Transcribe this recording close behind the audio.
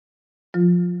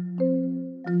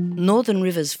Northern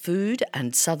Rivers Food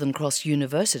and Southern Cross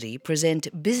University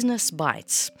present Business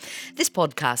Bites. This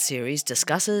podcast series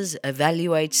discusses,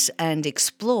 evaluates and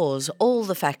explores all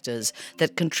the factors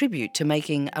that contribute to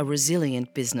making a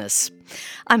resilient business.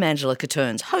 I'm Angela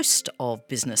Caterns, host of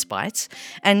Business Bites,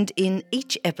 and in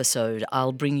each episode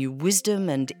I'll bring you wisdom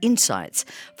and insights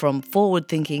from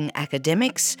forward-thinking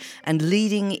academics and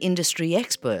leading industry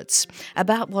experts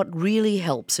about what really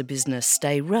helps a business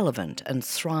stay relevant and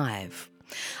thrive.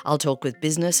 I'll talk with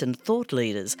business and thought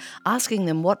leaders, asking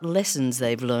them what lessons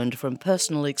they've learned from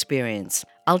personal experience.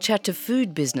 I'll chat to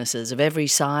food businesses of every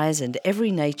size and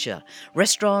every nature,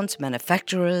 restaurants,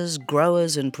 manufacturers,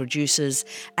 growers and producers,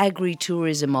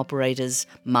 agri-tourism operators,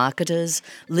 marketers,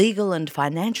 legal and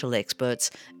financial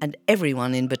experts, and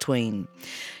everyone in between.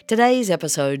 Today's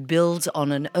episode builds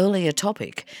on an earlier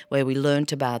topic where we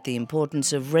learnt about the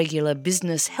importance of regular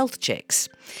business health checks.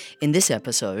 In this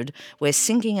episode, we're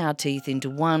sinking our teeth into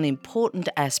one important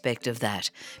aspect of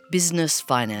that, business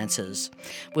finances.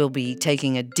 We'll be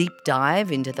taking a deep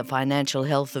dive into the financial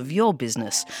health of your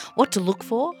business, what to look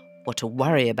for, what to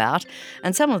worry about,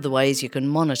 and some of the ways you can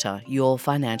monitor your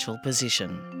financial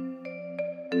position.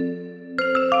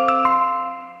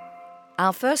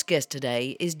 Our first guest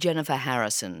today is Jennifer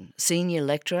Harrison, Senior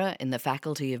Lecturer in the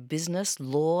Faculty of Business,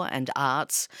 Law and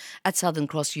Arts at Southern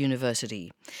Cross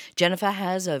University. Jennifer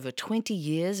has over 20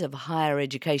 years of higher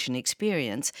education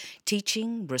experience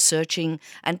teaching, researching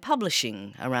and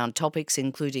publishing around topics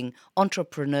including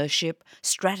entrepreneurship,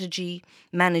 strategy,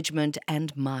 management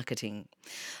and marketing.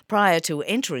 Prior to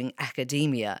entering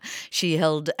academia, she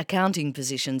held accounting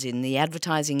positions in the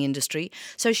advertising industry,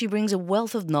 so she brings a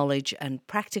wealth of knowledge and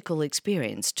practical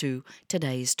experience to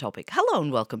today's topic. Hello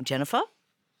and welcome, Jennifer.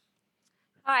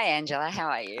 Hi, Angela. How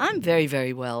are you? I'm very,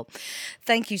 very well.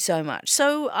 Thank you so much.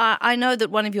 So I know that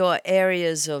one of your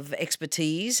areas of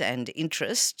expertise and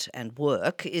interest and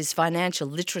work is financial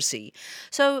literacy.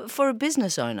 So for a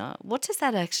business owner, what does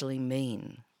that actually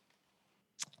mean?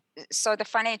 So the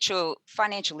financial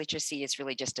literacy is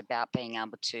really just about being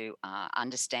able to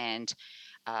understand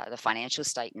the financial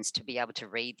statements, to be able to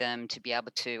read them, to be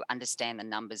able to understand the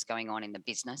numbers going on in the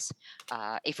business.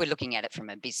 If we're looking at it from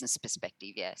a business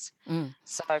perspective, yes.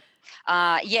 So,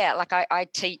 I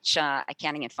teach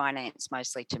accounting and finance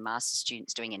mostly to master's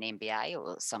students doing an MBA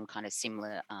or some kind of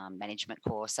similar management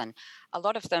course, and a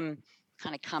lot of them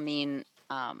kind of come in.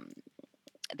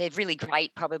 They're really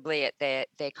great probably at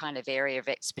their kind of area of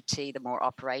expertise, the more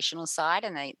operational side,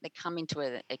 and they come into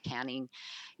an accounting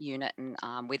unit and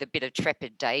with a bit of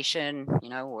trepidation,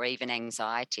 or even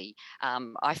anxiety.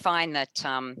 I find that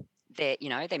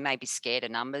they may be scared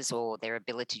of numbers or their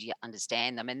ability to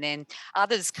understand them, and then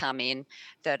others come in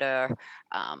that are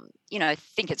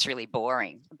think it's really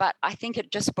boring. But I think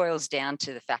it just boils down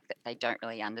to the fact that they don't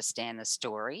really understand the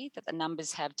story that the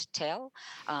numbers have to tell.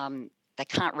 They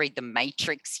can't read the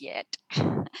matrix yet.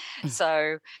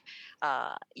 So,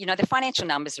 the financial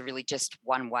numbers are really just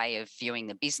one way of viewing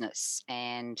the business.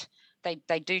 And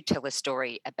they do tell a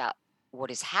story about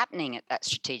what is happening at that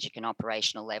strategic and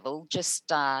operational level, just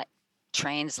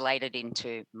translated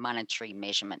into monetary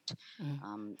measurement.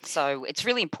 So it's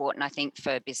really important, I think,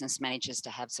 for business managers to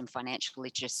have some financial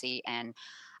literacy and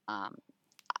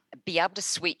be able to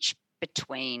switch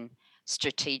between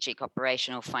strategic,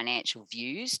 operational, financial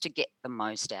views to get the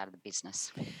most out of the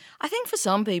business. I think for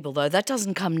some people, though, that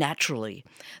doesn't come naturally,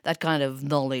 that kind of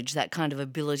knowledge, that kind of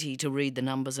ability to read the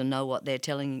numbers and know what they're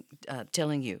telling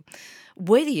you.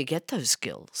 Where do you get those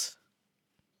skills?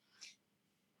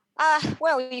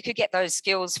 Well, you could get those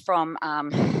skills from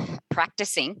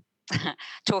practicing,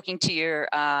 talking to your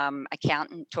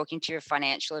accountant, talking to your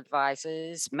financial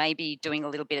advisors, maybe doing a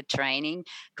little bit of training,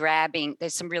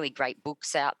 there's some really great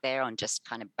books out there on just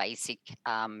kind of basic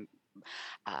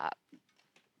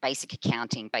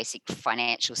accounting, basic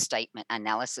financial statement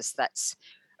analysis. That's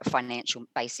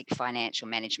basic financial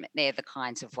management. They're the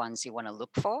kinds of ones you want to look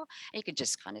for. You could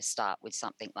just kind of start with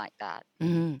something like that.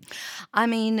 Mm-hmm. I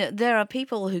mean, there are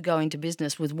people who go into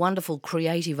business with wonderful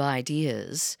creative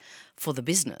ideas for the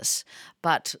business,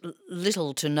 but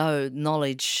little to no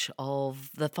knowledge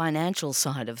of the financial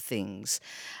side of things.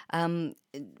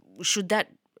 Should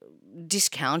that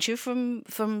discount you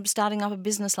from starting up a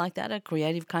business like that, a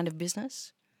creative kind of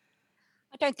business?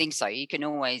 I don't think so. You can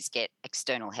always get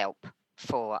external help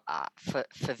for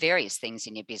various things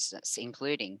in your business,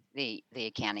 including the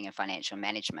accounting and financial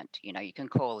management. You can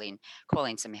call in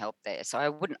some help there. So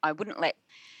I wouldn't let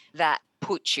that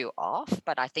put you off.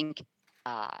 But I think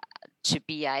to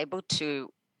be able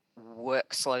to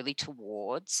work slowly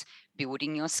towards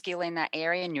building your skill in that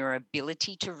area, and your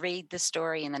ability to read the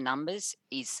story and the numbers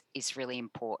is really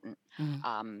important,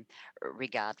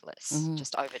 regardless,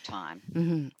 just over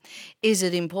time. Is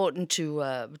it important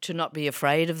to not be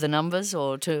afraid of the numbers,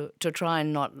 or to try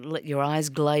and not let your eyes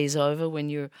glaze over when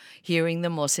you're hearing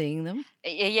them or seeing them?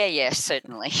 Yeah,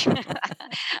 certainly.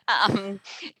 I'm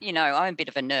a bit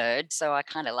of a nerd, so I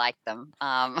kind of like them.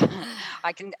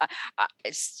 I can.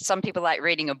 Some people like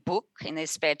reading a book in their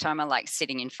spare time. I like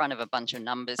sitting in front of a bunch of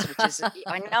numbers, which is,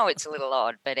 I know it's a little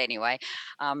odd, but anyway.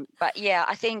 But yeah,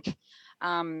 I think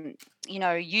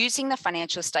using the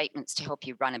financial statements to help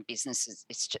you run a business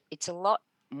it's a lot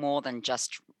more than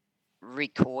just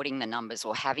recording the numbers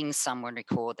or having someone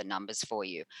record the numbers for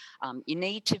you. You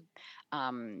need to,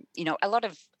 a lot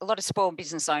of small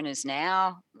business owners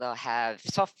now, they'll have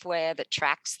software that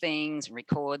tracks things and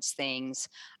records things,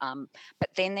 but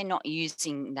then they're not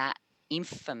using that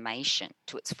information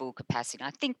to its full capacity. And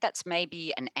I think that's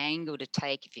maybe an angle to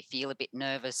take if you feel a bit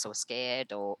nervous or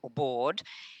scared or bored,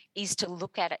 is to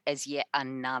look at it as yet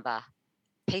another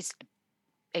piece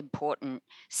important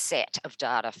set of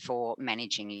data for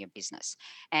managing your business.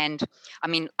 And I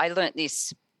mean, I learned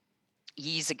this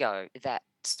years ago that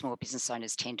small business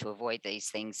owners tend to avoid these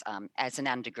things as an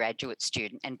undergraduate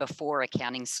student and before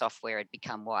accounting software had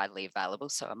become widely available.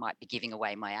 So I might be giving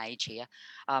away my age here.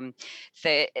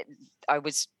 I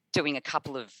was doing a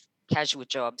couple of casual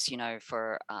jobs,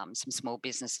 for some small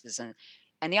businesses,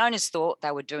 and the owners thought they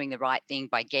were doing the right thing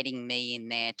by getting me in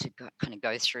there to kind of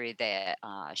go through their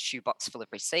shoebox full of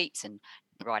receipts and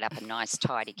write up a nice,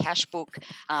 tidy cash book.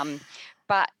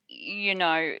 But in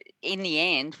the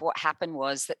end, what happened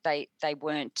was that they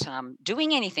weren't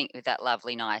doing anything with that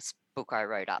lovely, nice book I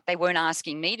wrote up. They weren't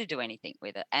asking me to do anything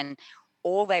with it, and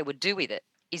all they would do with it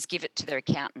is give it to their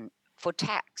accountant for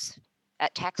tax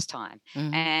at tax time.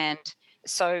 And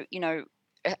so,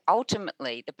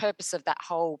 ultimately, the purpose of that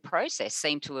whole process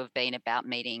seemed to have been about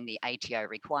meeting the ATO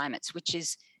requirements, which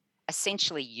is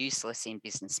essentially useless in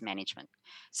business management.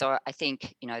 So I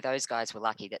think, those guys were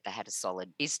lucky that they had a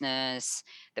solid business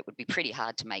that would be pretty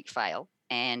hard to make fail.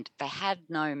 And they had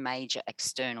no major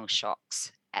external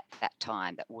shocks at that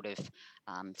time that would have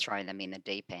thrown them in the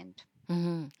deep end.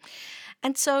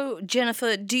 And so,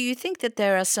 Jennifer, do you think that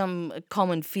there are some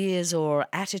common fears or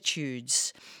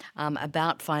attitudes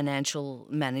about financial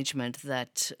management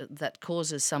that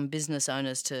causes some business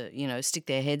owners to, stick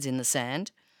their heads in the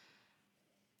sand?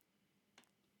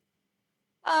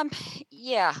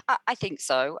 Yeah, I think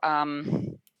so.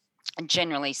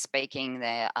 Generally speaking,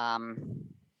 they're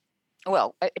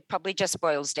well, it probably just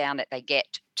boils down that they get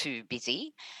too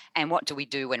busy. And what do we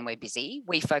do when we're busy?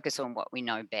 We focus on what we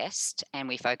know best, and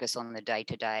we focus on the day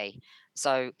to day.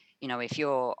 So, if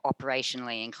you're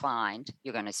operationally inclined,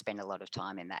 you're going to spend a lot of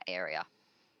time in that area.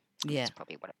 And Yeah, that's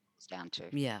probably what it boils down to.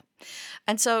 yeah.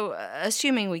 And so,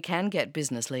 assuming we can get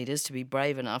business leaders to be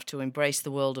brave enough to embrace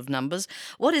the world of numbers,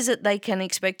 what is it they can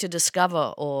expect to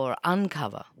discover or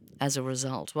uncover as a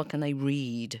result? What can they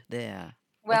read there?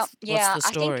 Well, What's yeah, the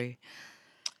story?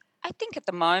 I think at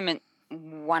the moment,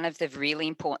 one of the really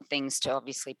important things to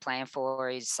obviously plan for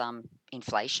is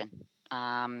inflation.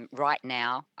 Right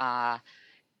now,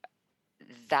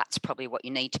 that's probably what you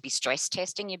need to be stress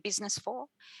testing your business for.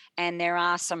 And there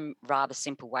are some rather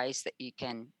simple ways that you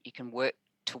can work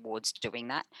towards doing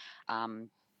that.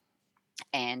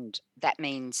 And that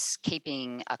means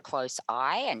keeping a close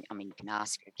eye, and I mean, you can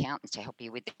ask your accountants to help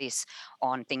you with this,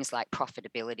 on things like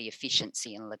profitability,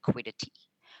 efficiency, and liquidity.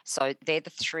 So they're the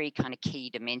three kind of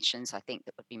key dimensions I think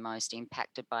that would be most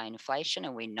impacted by inflation.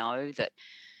 And we know that,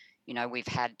 we've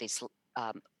had this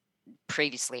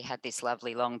previously had this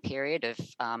lovely long period of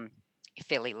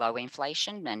fairly low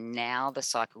inflation, and now the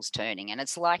cycle's turning, and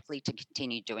it's likely to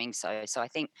continue doing so. So I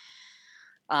think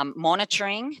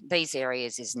monitoring these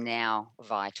areas is now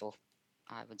vital,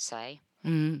 I would say.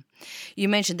 Mm. You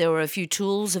mentioned there were a few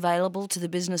tools available to the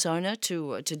business owner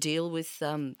to deal with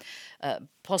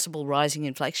possible rising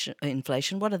inflation.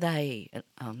 What are they,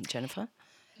 Jennifer?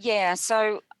 Yeah,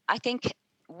 so I think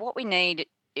what we need,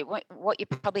 what you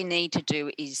probably need to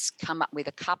do is come up with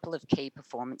a couple of key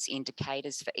performance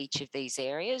indicators for each of these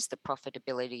areas: the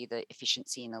profitability, the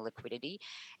efficiency, and the liquidity,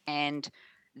 and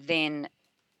then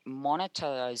monitor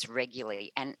those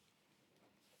regularly. And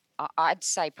I'd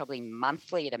say probably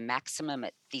monthly at a maximum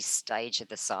at this stage of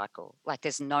the cycle. Like,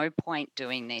 there's no point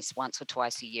doing this once or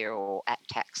twice a year or at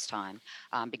tax time,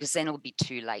 because then it'll be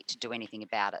too late to do anything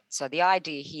about it. So the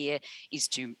idea here is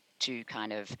to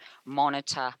kind of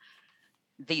monitor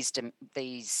these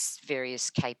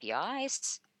various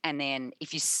KPIs, and then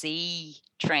if you see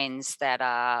trends that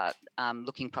are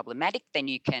looking problematic, then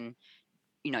you can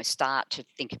start to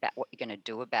think about what you're going to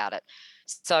do about it.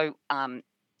 So,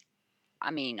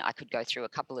 I mean, I could go through a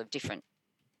couple of different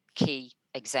key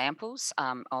examples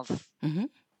of Mm-hmm.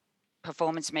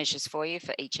 performance measures for you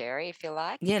for each area, if you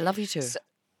like. Yeah, love you too. So,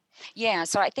 yeah,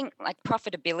 so I think like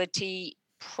profitability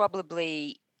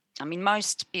probably, I mean,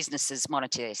 most businesses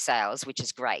monitor their sales, which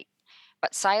is great,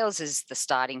 but sales is the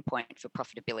starting point for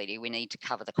profitability. We need to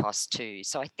cover the cost too.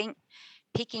 So I think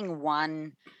picking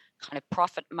one kind of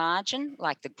profit margin,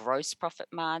 like the gross profit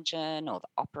margin or the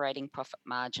operating profit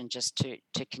margin, just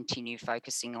to continue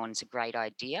focusing on is a great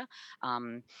idea.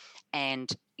 And,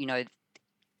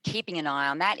 keeping an eye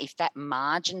on that. If that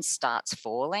margin starts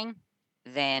falling,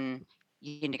 then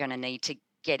you're going to need to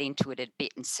get into it a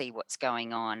bit and see what's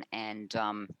going on, and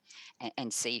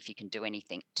see if you can do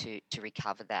anything to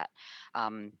recover that.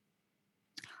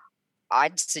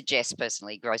 I'd suggest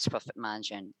personally gross profit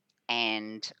margin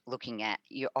and looking at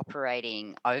your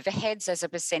operating overheads as a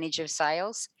percentage of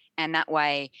sales. And that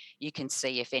way you can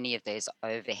see if any of those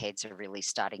overheads are really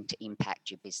starting to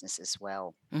impact your business as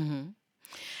well. Mm-hmm.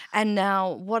 And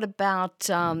now, what about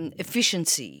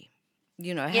efficiency?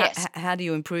 Yes. How do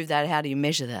you improve that? How do you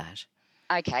measure that?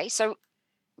 Okay. So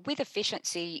with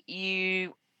efficiency,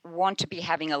 you want to be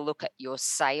having a look at your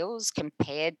sales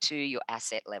compared to your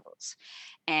asset levels.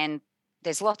 And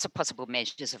there's lots of possible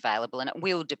measures available, and it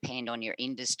will depend on your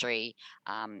industry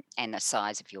and the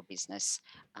size of your business.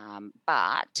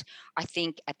 But I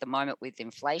think at the moment with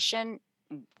inflation,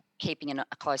 keeping a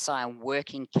close eye on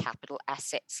working capital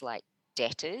assets like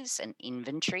debtors and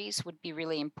inventories would be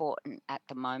really important at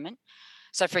the moment.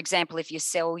 So, for example, if you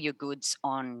sell your goods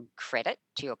on credit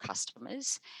to your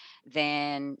customers,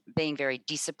 then being very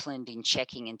disciplined in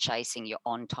checking and chasing your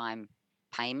on time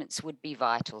payments would be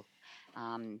vital.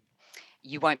 Um,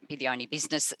 you won't be the only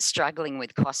business that's struggling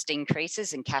with cost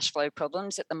increases and cash flow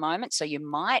problems at the moment. So, you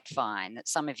might find that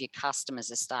some of your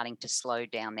customers are starting to slow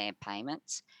down their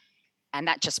payments, and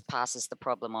that just passes the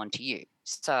problem on to you.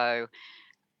 So,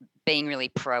 being really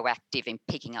proactive in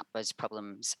picking up those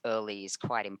problems early is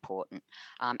quite important.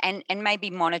 And maybe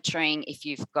monitoring if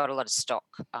you've got a lot of stock,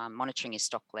 monitoring your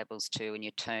stock levels too and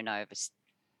your turnover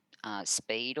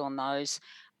speed on those,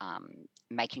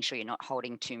 making sure you're not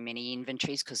holding too many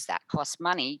inventories because that costs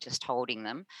money just holding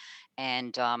them,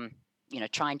 and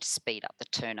trying to speed up the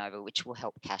turnover, which will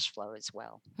help cash flow as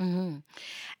well. Mm-hmm.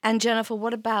 And Jennifer,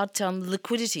 what about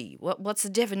liquidity? What's the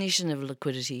definition of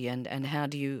liquidity, and how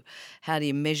do you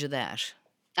measure that?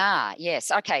 Yes.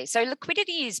 Okay. So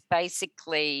liquidity is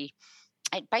basically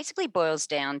it basically boils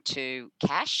down to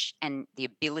cash and the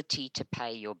ability to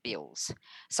pay your bills.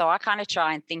 So I kind of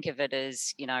try and think of it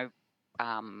as,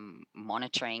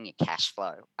 monitoring your cash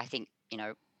flow. I think,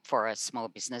 for a small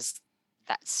business,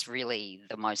 that's really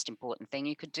the most important thing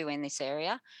you could do in this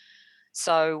area.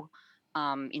 So,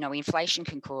 inflation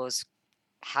can cause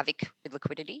havoc with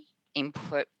liquidity.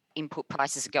 Input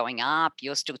prices are going up.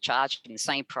 You're still charging the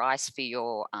same price for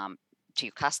your to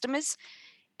your customers,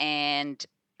 and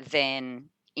then,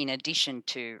 in addition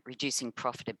to reducing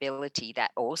profitability,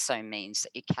 that also means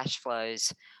that your cash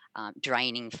flows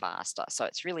draining faster. So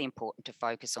it's really important to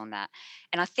focus on that.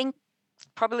 And I think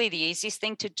probably the easiest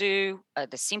thing to do,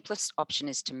 the simplest option,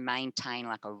 is to maintain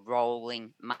like a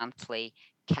rolling monthly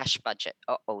cash budget.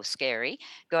 Oh, scary.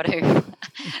 Got to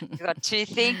got to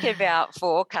think about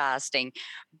forecasting,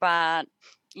 but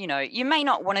you may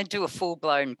not want to do a full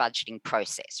blown budgeting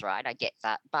process, right? I get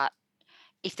that, but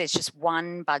if there's just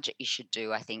one budget you should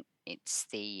do, I think it's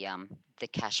the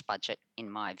cash budget, in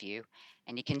my view,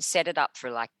 and you can set it up for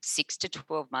like 6 to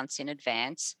 12 months in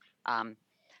advance,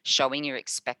 showing your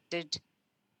expected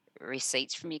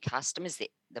receipts from your customers,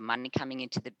 the money coming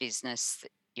into the business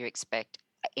that you expect,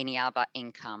 any other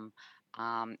income,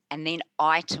 and then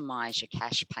itemize your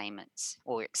cash payments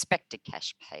or expected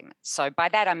cash payments. So by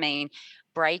that I mean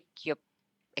break your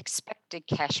expected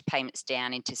cash payments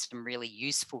down into some really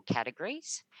useful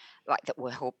categories, like that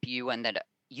will help you and that are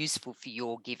useful for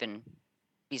your given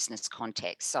business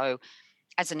context. So,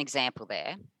 as an example,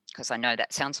 there, because I know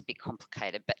that sounds a bit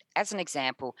complicated, but as an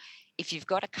example, if you've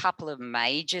got a couple of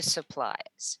major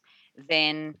suppliers,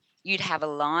 then you'd have a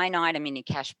line item in your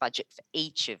cash budget for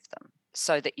each of them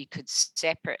so that you could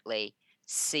separately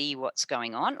see what's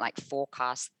going on, like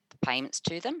forecast the payments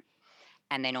to them,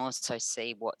 and then also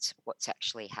see what's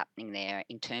actually happening there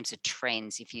in terms of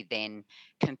trends if you then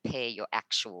compare your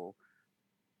actual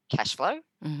cash flow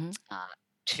Mm-hmm. uh,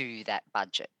 to that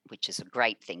budget, which is a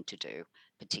great thing to do,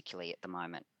 particularly at the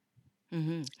moment.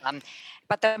 Mm-hmm.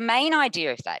 But the main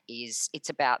idea of that is it's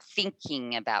about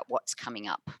thinking about what's coming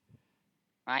up,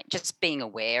 right? Just being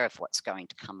aware of what's going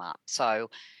to come up. So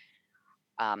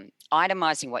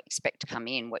itemizing what you expect to come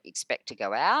in, what you expect to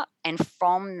go out. And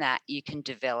from that, you can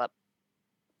develop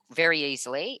very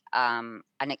easily an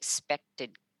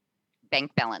expected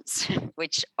bank balance,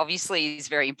 which obviously is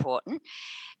very important.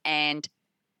 And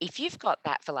if you've got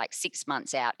that for like 6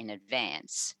 months out in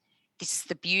advance, this is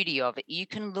the beauty of it. You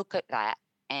can look at that,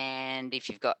 and if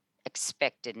you've got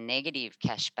expected negative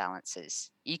cash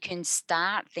balances, you can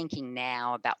start thinking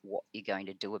now about what you're going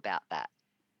to do about that.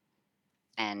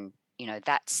 And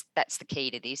that's the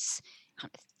key to this,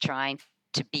 kind of trying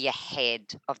to be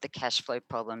ahead of the cash flow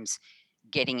problems,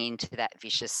 getting into that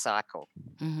vicious cycle.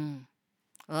 Mm-hmm.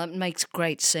 Well, that makes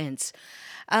great sense.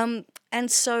 And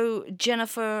so,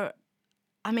 Jennifer,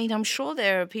 I mean, I'm sure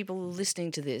there are people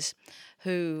listening to this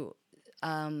who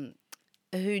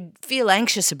who feel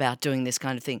anxious about doing this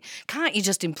kind of thing. Can't you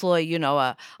just employ,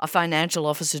 a financial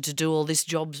officer to do all this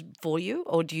job for you?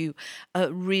 Or do you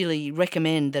really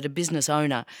recommend that a business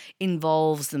owner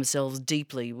involves themselves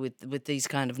deeply with these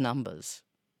kind of numbers?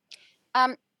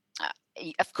 Um,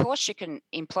 of course, you can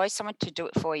employ someone to do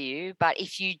it for you, but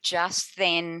if you just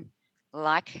then,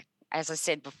 like as I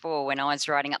said before, when I was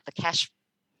writing up the cash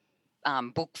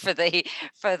book for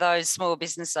those small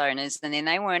business owners, and then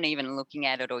they weren't even looking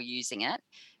at it or using it,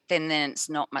 then it's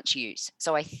not much use.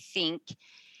 So I think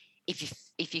if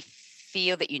you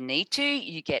feel that you need to,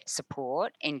 you get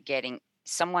support in getting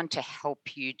someone to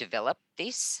help you develop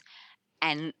this,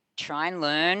 and try and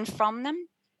learn from them,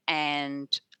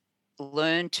 and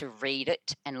learn to read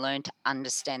it and learn to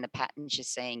understand the patterns you're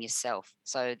seeing yourself,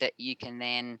 so that you can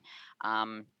then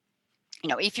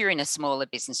if you're in a smaller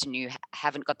business and you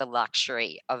haven't got the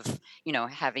luxury of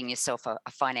having yourself a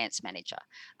finance manager,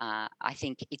 I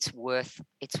think it's worth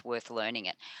learning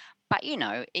it. But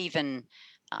even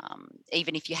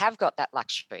if you have got that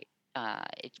luxury,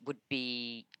 it would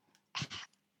be,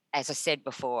 as I said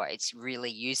before, it's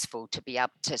really useful to be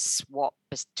able to swap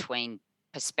between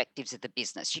perspectives of the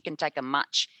business. You can take a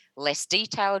much less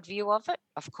detailed view of it,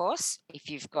 of course, if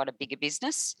you've got a bigger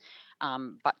business,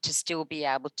 but to still be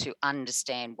able to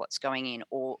understand what's going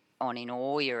on in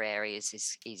all your areas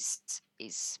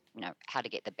is how to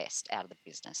get the best out of the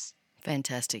business.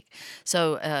 Fantastic.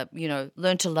 So,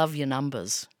 learn to love your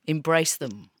numbers, embrace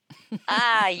them.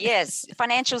 Yes,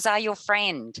 financials are your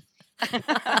friend.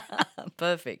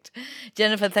 Perfect.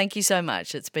 Jennifer, thank you so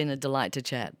much. It's been a delight to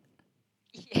chat.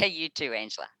 Yeah, you too,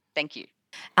 Angela. Thank you.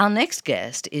 Our next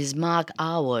guest is Mark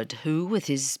Awad, who, with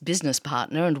his business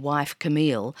partner and wife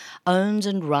Camille, owns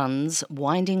and runs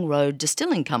Winding Road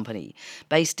Distilling Company.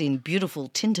 Based in beautiful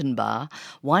Tintinbar,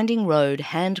 Winding Road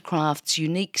handcrafts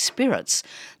unique spirits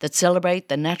that celebrate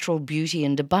the natural beauty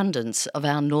and abundance of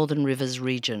our Northern Rivers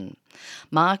region.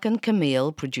 Mark and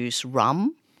Camille produce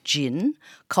rum, gin,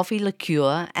 coffee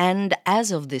liqueur, and,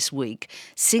 as of this week,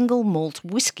 single malt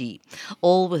whiskey,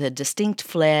 all with a distinct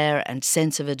flair and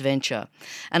sense of adventure.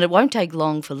 And it won't take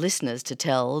long for listeners to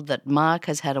tell that Mark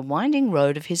has had a winding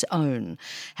road of his own,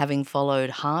 having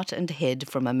followed heart and head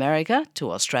from America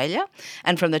to Australia,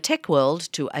 and from the tech world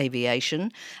to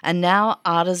aviation, and now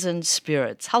artisan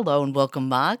spirits. Hello and welcome,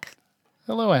 Mark.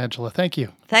 Hello, Angela. Thank you.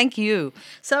 Thank you.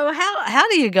 So how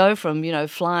do you go from,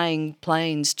 flying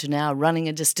planes to now running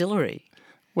a distillery?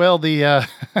 Well, the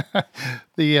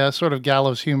the sort of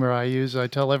gallows humor I use, I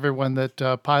tell everyone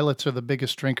that pilots are the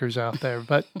biggest drinkers out there.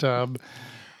 But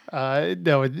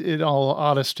no, in all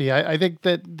honesty, I think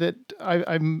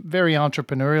I'm very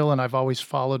entrepreneurial, and I've always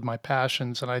followed my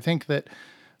passions. And I think that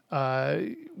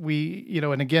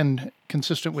and again,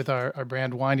 consistent with our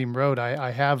brand Winding Road,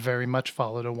 I have very much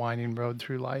followed a winding road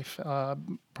through life,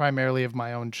 primarily of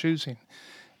my own choosing.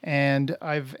 And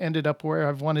I've ended up where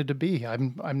I've wanted to be.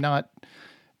 I'm not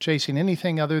chasing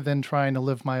anything other than trying to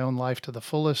live my own life to the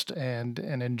fullest and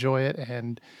enjoy it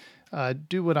and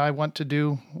do what I want to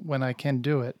do when I can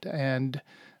do it. And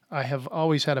I have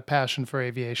always had a passion for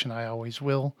aviation. I always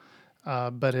will.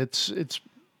 But it's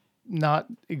not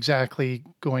exactly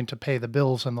going to pay the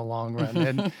bills in the long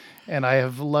run. And I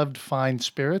have loved fine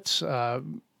spirits,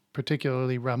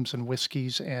 particularly rums and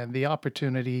whiskeys, and the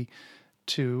opportunity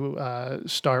to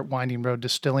start Winding Road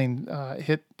Distilling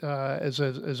hit as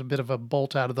a bit of a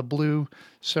bolt out of the blue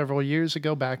several years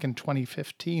ago, back in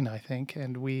 2015, I think.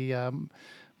 And we,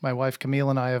 my wife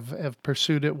Camille and I, have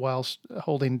pursued it whilst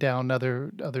holding down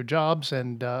other jobs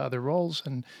and other roles,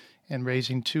 and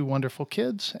raising two wonderful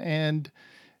kids. And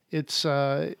it's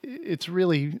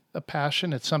really a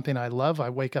passion. It's something I love. I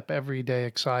wake up every day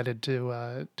excited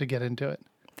to get into it.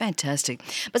 Fantastic.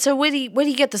 But so where do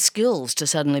you get the skills to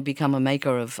suddenly become a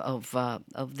maker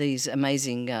of these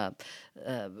amazing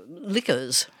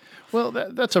liquors? Well,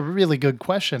 that's a really good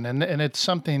question, and it's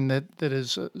something that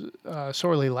is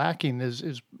sorely lacking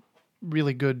is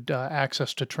really good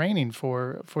access to training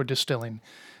for distilling.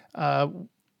 Uh,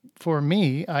 for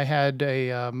me, I have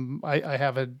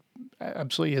a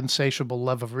absolutely insatiable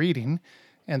love of reading,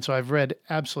 and so I've read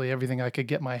absolutely everything I could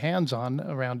get my hands on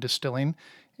around distilling.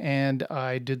 And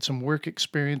I did some work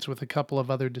experience with a couple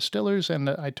of other distillers, and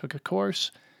I took a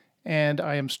course, and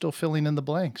I am still filling in the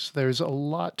blanks. There's a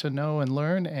lot to know and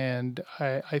learn, and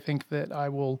I think that I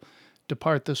will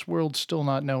depart this world still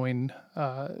not knowing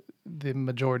the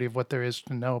majority of what there is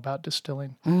to know about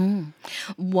distilling.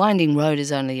 Winding Road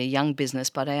is only a young business,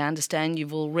 but I understand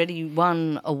you've already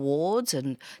won awards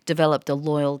and developed a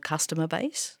loyal customer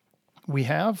base.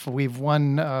 We've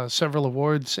won several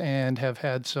awards and have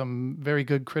had some very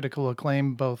good critical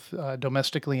acclaim, both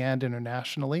domestically and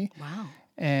internationally. Wow.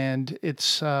 And it's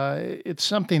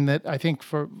something that I think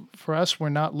for us, we're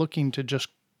not looking to just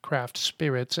craft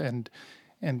spirits and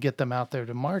get them out there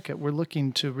to market. We're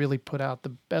looking to really put out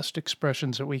the best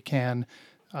expressions that we can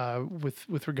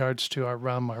with regards to our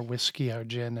rum, our whiskey, our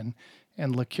gin,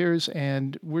 and liqueurs.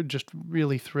 And we're just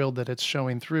really thrilled that it's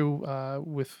showing through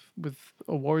with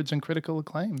awards and critical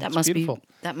acclaim. That It's must beautiful.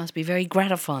 that must be very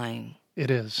gratifying.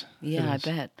 It is. Yeah, I It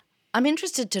is. bet. I'm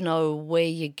interested to know where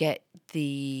you get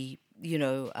the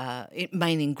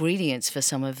main ingredients for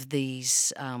some of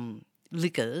these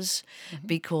liquors,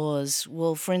 because,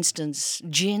 well, for instance,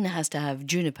 gin has to have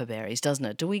juniper berries, doesn't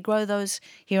it? Do we grow those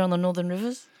here on the Northern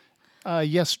Rivers?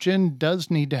 Yes, gin does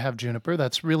need to have juniper.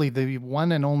 That's really the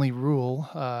one and only rule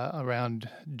around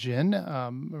gin,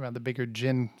 around the bigger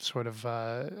gin sort of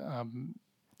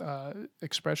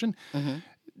expression.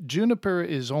 Juniper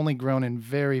is only grown in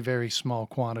very, very small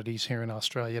quantities here in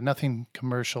Australia, nothing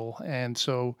commercial. And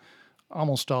so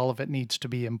almost all of it needs to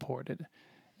be imported.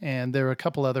 And there are a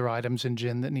couple other items in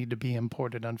gin that need to be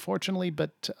imported, unfortunately,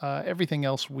 but everything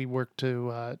else we work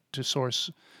to source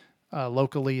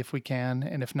locally if we can,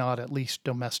 and if not, at least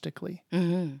domestically.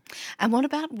 And what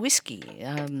about whiskey?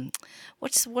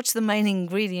 What's the main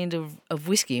ingredient of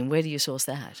whiskey, and where do you source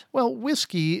that? Well,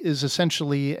 whiskey is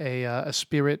essentially a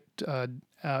spirit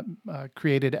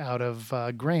created out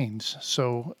of grains.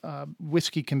 So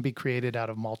whiskey can be created out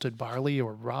of malted barley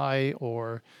or rye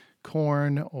or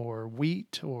corn or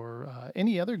wheat or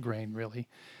any other grain, really.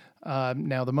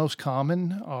 Now, the most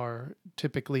common are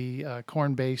typically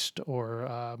corn-based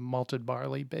or malted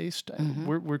barley-based.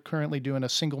 We're currently doing a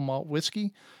single malt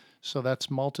whiskey, so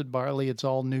that's malted barley. It's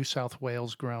all New South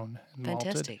Wales grown and malted.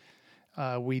 Fantastic.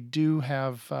 We do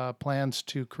have plans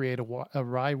to create a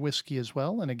rye whiskey as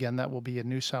well, and again, that will be a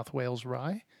New South Wales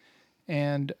rye.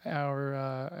 And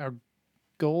our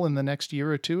goal in the next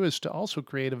year or two is to also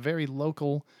create a very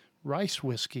local rice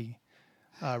whiskey.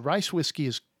 Rice whiskey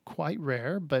is quite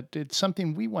rare, but it's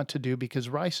something we want to do because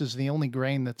rice is the only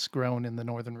grain that's grown in the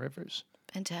Northern Rivers.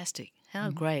 Fantastic.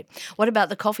 How great. What about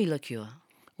the coffee liqueur?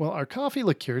 Well, our coffee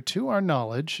liqueur, to our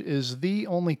knowledge, is the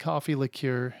only coffee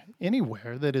liqueur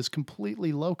anywhere that is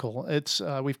completely local.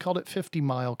 We've called it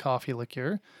 50-mile coffee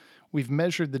liqueur. We've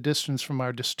measured the distance from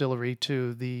our distillery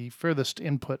to the furthest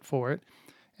input for it,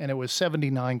 and it was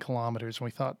 79 kilometers. And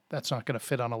we thought, that's not going to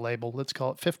fit on a label. Let's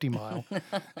call it 50-mile.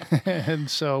 And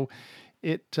so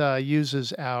it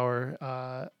uses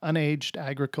our unaged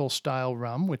agricole-style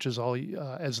rum, which is all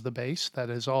as the base.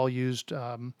 That is all used,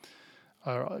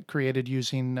 created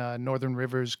using Northern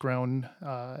Rivers grown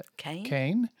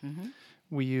cane.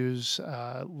 We use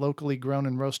locally grown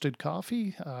and roasted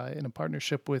coffee in a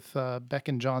partnership with Beck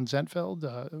and John Zentveld,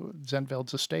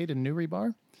 Zentveld's estate in Newry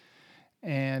Bar.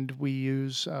 And we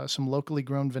use some locally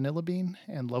grown vanilla bean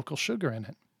and local sugar in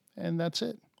it. And that's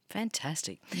it.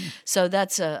 Fantastic. So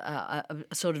that's a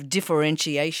sort of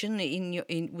differentiation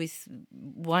with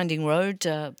Winding Road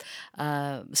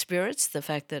spirits, the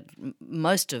fact that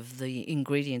most of the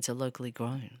ingredients are locally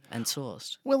grown and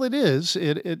sourced. Well, it is.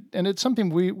 And it's something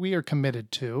we are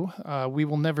committed to. We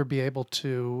will never be able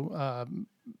to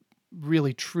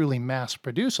really, truly mass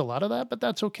produce a lot of that, but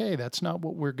that's okay. That's not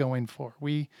what we're going for.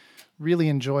 We really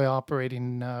enjoy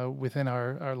operating within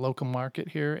our local market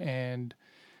here and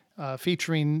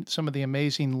featuring some of the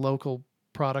amazing local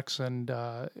products and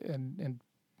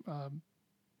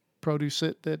produce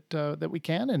that we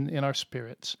can in our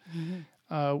spirits.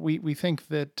 We think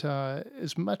that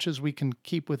as much as we can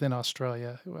keep within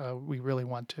Australia, we really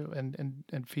want to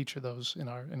and feature those in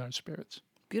our spirits.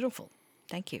 Beautiful.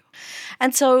 Thank you.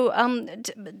 And so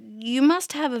you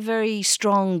must have a very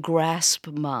strong grasp,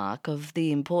 Mark, of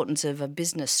the importance of a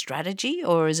business strategy,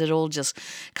 or is it all just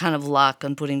kind of luck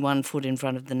and putting one foot in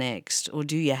front of the next? Or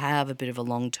do you have a bit of a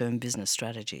long-term business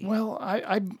strategy? Well,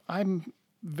 I'm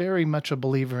very much a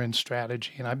believer in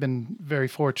strategy, and I've been very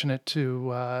fortunate to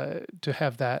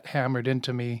have that hammered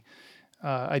into me.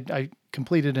 I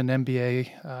completed an MBA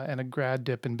and a grad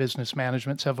dip in business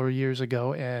management several years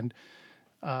ago, and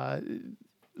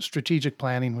strategic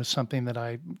planning was something that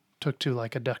I took to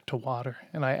like a duck to water,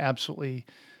 and I absolutely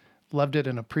loved it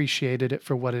and appreciated it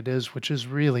for what it is, which is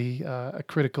really a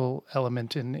critical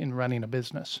element in running a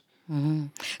business.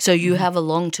 So you have a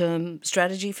long-term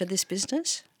strategy for this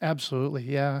business? Absolutely,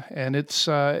 yeah, and it's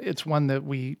one that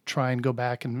we try and go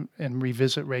back and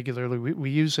revisit regularly. We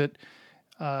use it.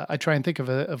 I try and think of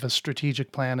a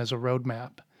strategic plan as a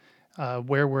roadmap,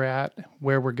 where we're at,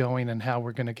 where we're going, and how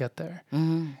we're going to get there.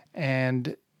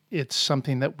 And it's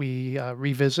something that we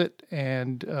revisit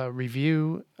and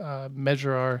review,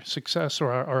 measure our success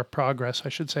or our progress, I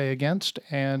should say, against,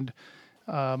 and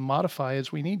modify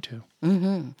as we need to.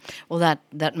 Well,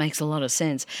 that makes a lot of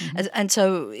sense. And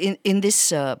so in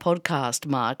this podcast,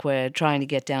 Mark, we're trying to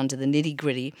get down to the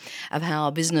nitty-gritty of how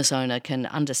a business owner can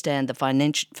understand the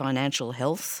financial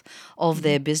health of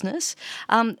their business.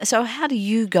 So how do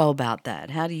you go about that?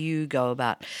 How do you go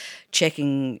about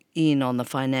checking in on the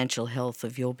financial health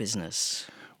of your business?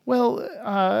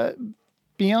 Well,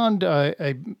 beyond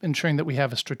ensuring that we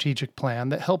have a strategic plan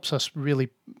that helps us really,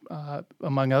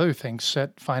 among other things,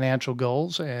 set financial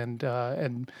goals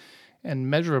and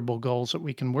measurable goals that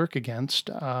we can work against,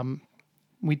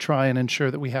 we try and ensure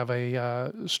that we have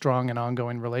a strong and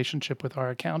ongoing relationship with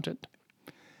our accountant.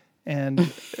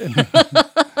 And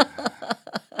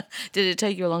Did it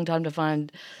take you a long time to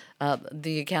find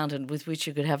the accountant with which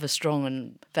you could have a strong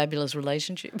and fabulous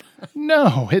relationship?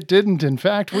 no, it didn't. In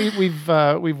fact, we've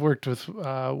worked with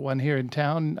one here in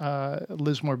town,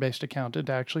 Lismore-based accountant,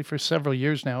 actually for several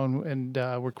years now, and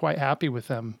we're quite happy with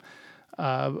them.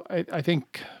 I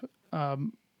think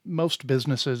most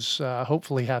businesses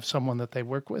hopefully have someone that they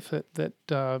work with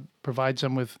that provides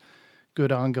them with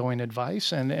good ongoing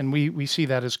advice, and we see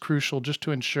that as crucial just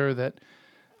to ensure that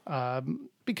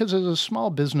because as a small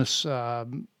business.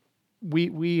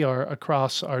 We are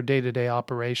across our day-to-day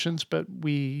operations, but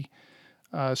we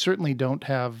certainly don't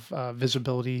have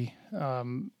visibility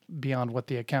beyond what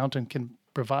the accountant can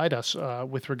provide us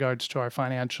with regards to our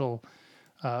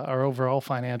overall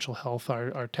financial health,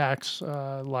 our tax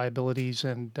liabilities,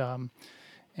 and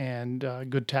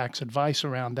good tax advice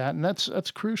around that, and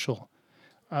that's crucial.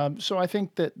 So I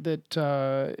think that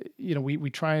we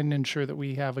try and ensure that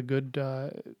we have a good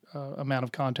amount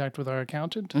of contact with our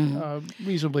accountant,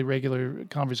 reasonably regular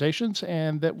conversations,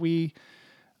 and that we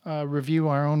review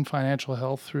our own financial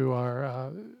health through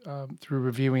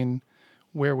reviewing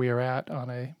where we are at on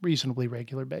a reasonably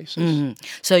regular basis.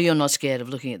 So you're not scared of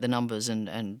looking at the numbers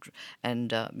and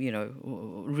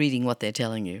reading what they're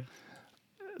telling you?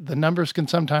 The numbers can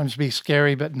sometimes be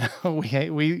scary, but no,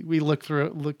 we look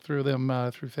through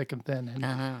them through thick and thin,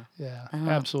 and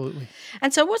absolutely.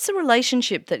 And so, what's the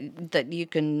relationship that you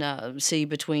can see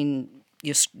between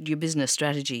your business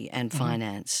strategy and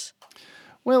finance?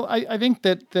 Well, I think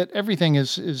that everything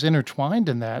is intertwined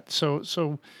in that.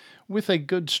 So with a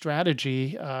good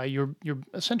strategy, you're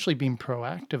essentially being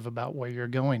proactive about where you're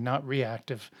going, not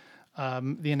reactive.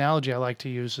 The analogy I like to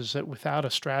use is that without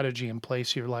a strategy in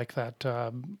place, you're like that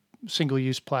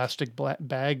single-use plastic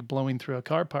bag blowing through a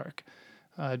car park,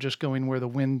 just going where the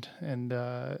wind and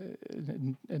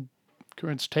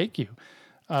currents take you.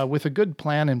 With a good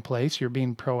plan in place, you're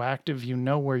being proactive. You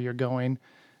know where you're going,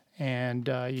 and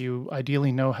you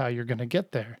ideally know how you're going to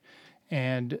get there.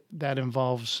 And that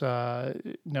involves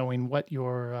knowing what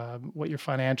your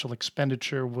financial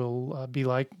expenditure will be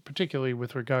like, particularly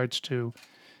with regards to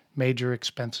major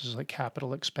expenses like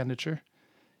capital expenditure,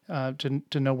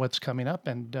 to know what's coming up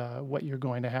and what you're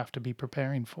going to have to be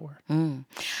preparing for.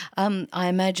 I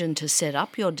imagine to set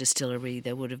up your distillery,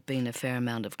 there would have been a fair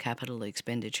amount of capital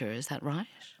expenditure. Is that right?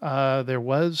 There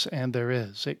was and there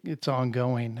is. It's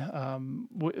ongoing.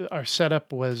 Our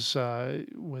setup was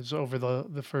over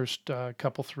the first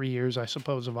 3 years, I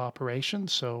suppose, of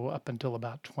operations, so up until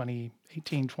about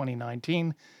 2018,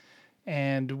 2019.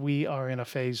 And we are in a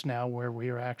phase now where we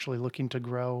are actually looking to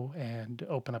grow and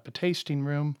open up a tasting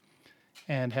room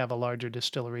and have a larger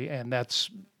distillery. And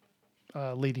that's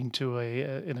leading to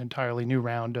an entirely new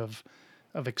round of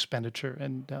expenditure.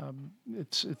 And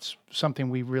it's something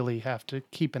we really have to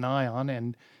keep an eye on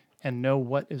and know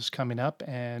what is coming up,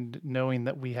 and knowing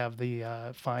that we have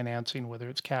the financing, whether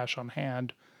it's cash on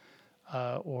hand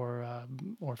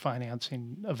or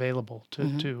financing available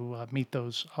to meet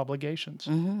those obligations.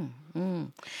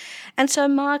 And so,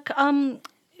 Mark,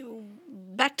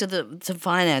 back to the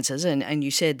finances, and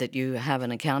you said that you have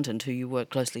an accountant who you work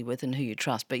closely with and who you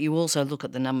trust, but you also look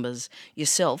at the numbers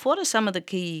yourself. What are some of the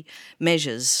key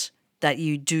measures that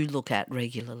you do look at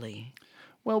regularly?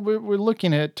 Well, we're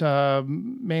looking at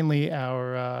mainly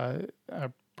our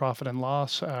profit and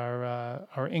loss,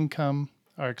 our income,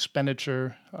 our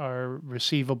expenditure, our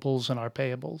receivables, and our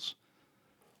payables,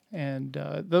 and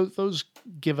those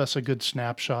give us a good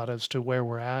snapshot as to where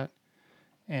we're at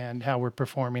and how we're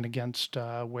performing against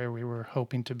where we were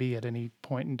hoping to be at any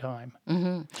point in time.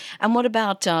 And what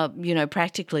about,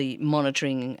 practically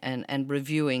monitoring and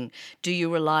reviewing? Do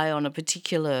you rely on a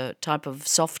particular type of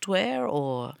software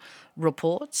or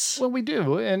reports? Well, we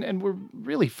do, and we're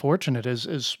really fortunate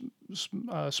as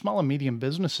small and medium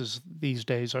businesses these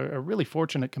days are really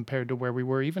fortunate compared to where we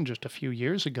were even just a few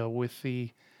years ago with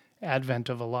the advent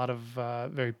of a lot of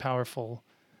very powerful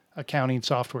accounting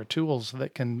software tools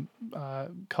that can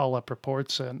call up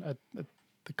reports and at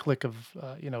the click of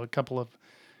a couple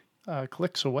of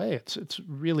clicks away. It's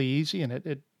really easy, and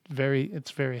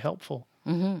it's very helpful.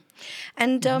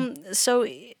 And so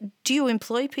do you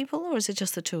employ people, or is it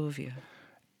just the two of you?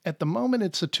 At the moment,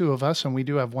 it's the two of us, and we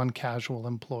do have one casual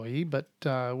employee. But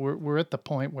we're at the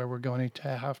point where we're going to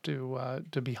have to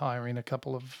be hiring a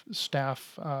couple of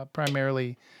staff,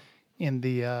 primarily in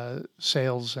the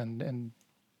sales and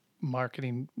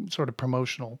marketing, sort of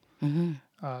promotional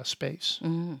space.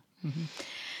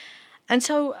 And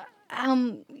so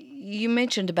you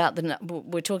mentioned about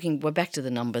we're back to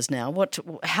the numbers now.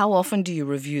 How often do you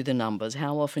review the numbers?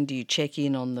 How often do you check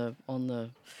in on the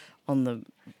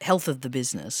health of the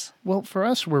business? Well, for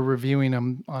us, we're reviewing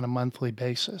them on a monthly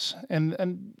basis,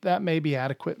 and that may be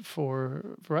adequate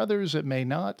for others. It may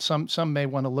not. Some may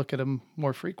want to look at them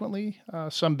more frequently.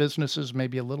 Some businesses may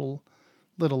be a little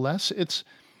less. It's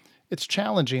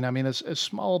challenging. I mean, as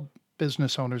small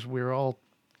business owners, we're all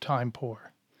time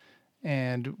poor,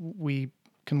 and we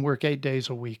can work 8 days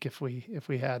a week if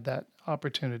we had that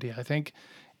opportunity, I think.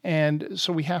 And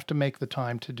so we have to make the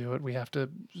time to do it. We have to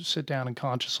sit down and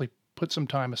consciously put some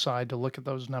time aside to look at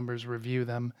those numbers, review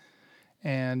them.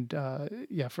 And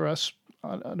for us,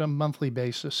 on a monthly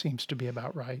basis seems to be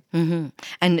about right.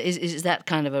 And is that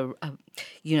kind of a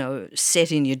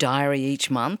set in your diary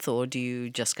each month, or do you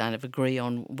just kind of agree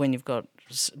on when you've got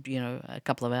a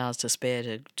couple of hours to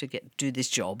spare to do this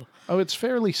job? Oh, it's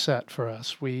fairly set for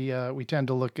us. We tend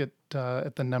to look at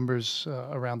the numbers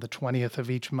around the 20th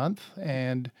of each month,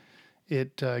 and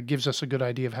it gives us a good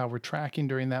idea of how we're tracking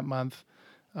during that month,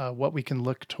 what we can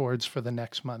look towards for the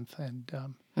next month, and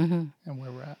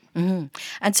where we're at.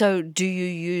 And so do you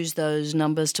use those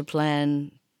numbers to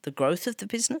plan the growth of the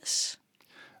business?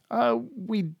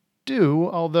 We do,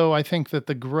 although I think that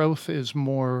the growth is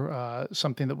more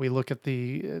something that we look at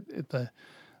the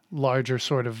larger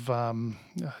sort of,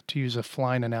 to use a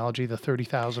flying analogy, the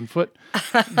 30,000 foot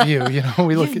view.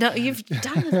 We look you've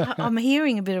done. I'm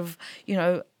hearing a bit of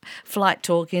flight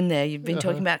talk in there. You've been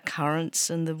talking about currents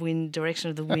and the wind, direction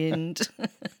of the wind.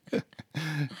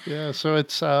 Yeah, so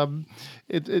it's something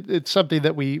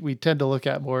that we tend to look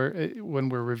at more when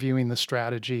we're reviewing the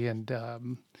strategy and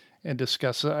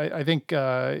discuss. I think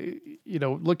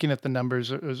looking at the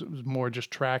numbers is more just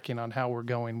tracking on how we're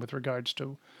going with regards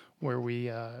to where we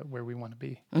want to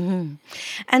be.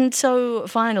 And so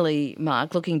finally,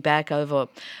 Mark, looking back over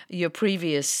your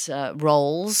previous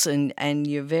roles and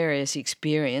your various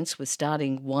experience with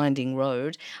starting Winding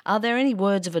Road, are there any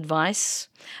words of advice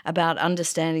about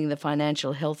understanding the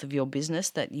financial health of your business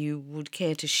that you would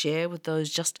care to share with those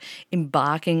just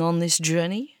embarking on this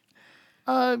journey?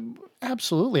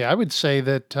 Absolutely. I would say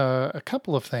that a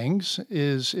couple of things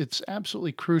is it's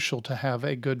absolutely crucial to have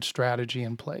a good strategy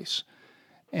in place.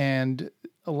 And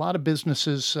a lot of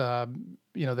businesses,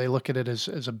 they look at it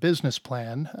as a business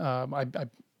plan. I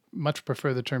much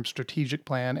prefer the term strategic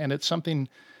plan, and it's something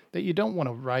that you don't want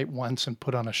to write once and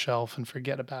put on a shelf and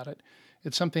forget about it.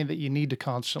 It's something that you need to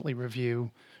constantly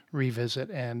review, revisit,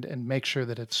 and make sure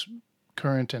that it's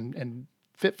current and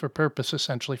fit for purpose,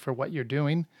 essentially, for what you're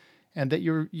doing, and that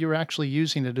you're actually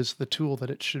using it as the tool that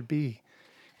it should be.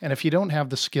 And if you don't have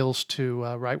the skills to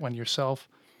write one yourself,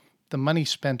 the money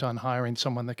spent on hiring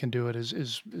someone that can do it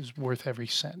is worth every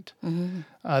cent.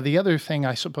 The other thing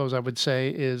I suppose I would say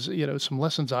is, some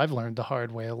lessons I've learned the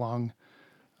hard way along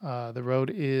the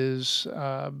road is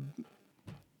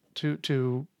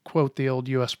to quote the old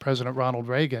U.S. President Ronald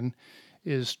Reagan,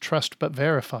 is trust but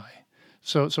verify.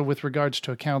 So with regards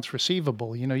to accounts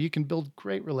receivable, you can build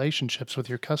great relationships with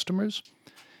your customers,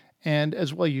 and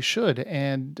as well you should,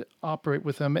 and operate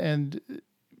with them and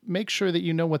make sure that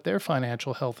you know what their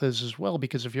financial health is as well,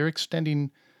 because if you're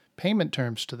extending payment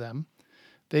terms to them,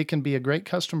 they can be a great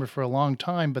customer for a long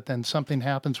time, but then something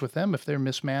happens with them if they're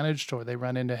mismanaged or they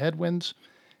run into headwinds,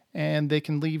 and they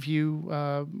can leave you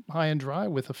high and dry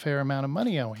with a fair amount of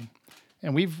money owing.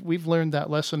 And we've learned that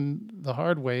lesson the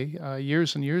hard way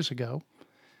years and years ago,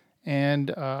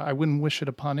 and I wouldn't wish it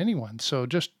upon anyone. So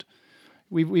just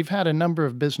we've had a number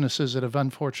of businesses that have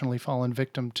unfortunately fallen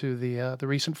victim to the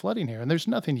recent flooding here, and there's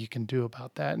nothing you can do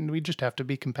about that. And we just have to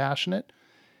be compassionate,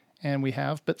 and we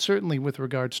have. But certainly with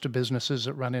regards to businesses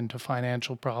that run into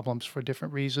financial problems for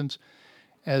different reasons,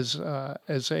 as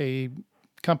a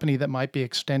company that might be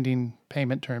extending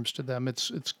payment terms to them,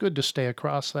 it's good to stay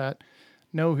across that,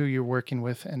 know who you're working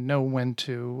with, and know when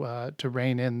to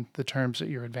rein in the terms that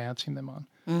you're advancing them on.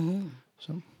 Mm-hmm.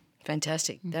 So.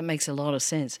 Fantastic. That makes a lot of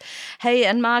sense. Hey,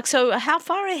 and Mark, so how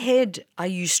far ahead are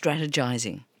you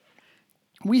strategizing?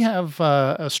 We have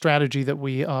a strategy that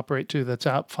we operate to that's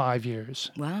out 5 years.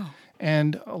 Wow.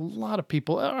 And a lot of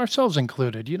people, ourselves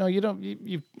included, a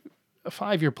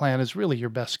 5-year plan is really your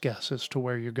best guess as to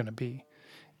where you're going to be.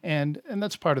 And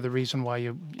that's part of the reason why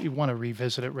you want to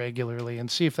revisit it regularly and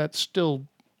see if that's still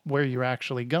where you're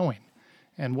actually going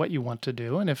and what you want to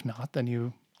do. And if not, then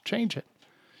you change it.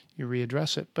 You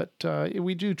readdress it. But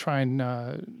we do try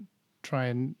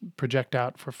and project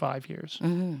out for 5 years.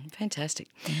 Mm-hmm. Fantastic.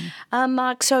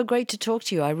 Mark, so great to talk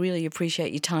to you. I really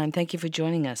appreciate your time. Thank you for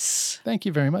joining us. Thank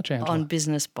you very much, Angela. On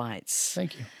Business Bites.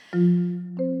 Thank you.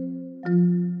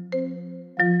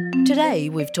 Today,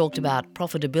 we've talked about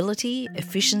profitability,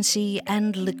 efficiency,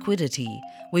 and liquidity.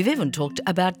 We've even talked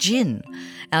about gin.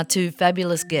 Our two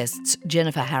fabulous guests,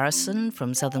 Jennifer Harrison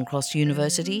from Southern Cross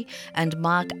University and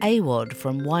Mark Awad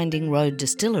from Winding Road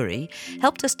Distillery,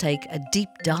 helped us take a deep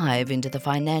dive into the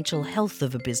financial health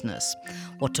of a business,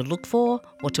 what to look for,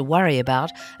 what to worry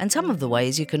about, and some of the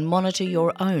ways you can monitor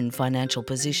your own financial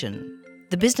position.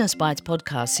 The Business Bites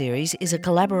podcast series is a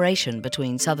collaboration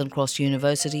between Southern Cross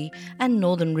University and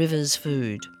Northern Rivers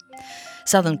Food.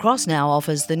 Southern Cross now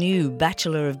offers the new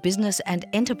Bachelor of Business and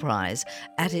Enterprise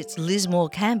at its Lismore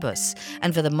campus,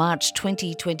 and for the March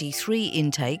 2023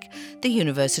 intake, the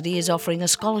university is offering a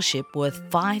scholarship worth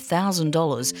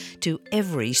 $5,000 to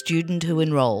every student who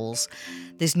enrolls.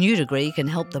 This new degree can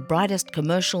help the brightest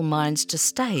commercial minds to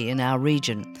stay in our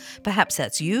region. Perhaps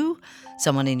that's you,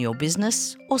 someone in your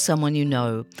business, or someone you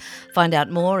know. Find out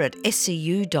more at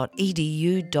scu.edu.au.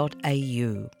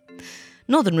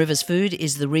 Northern Rivers Food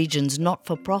is the region's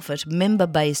not-for-profit,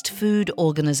 member-based food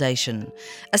organisation.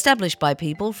 Established by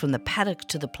people from the paddock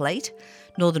to the plate,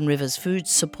 Northern Rivers Food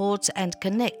supports and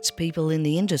connects people in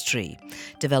the industry,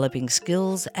 developing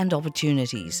skills and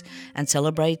opportunities, and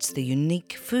celebrates the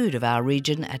unique food of our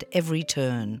region at every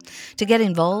turn. To get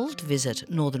involved, visit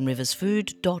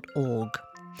northernriversfood.org.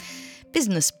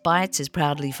 Business Bites is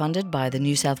proudly funded by the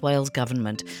New South Wales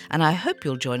Government, and I hope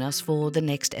you'll join us for the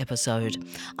next episode.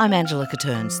 I'm Angela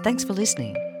Caterns. Thanks for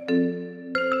listening.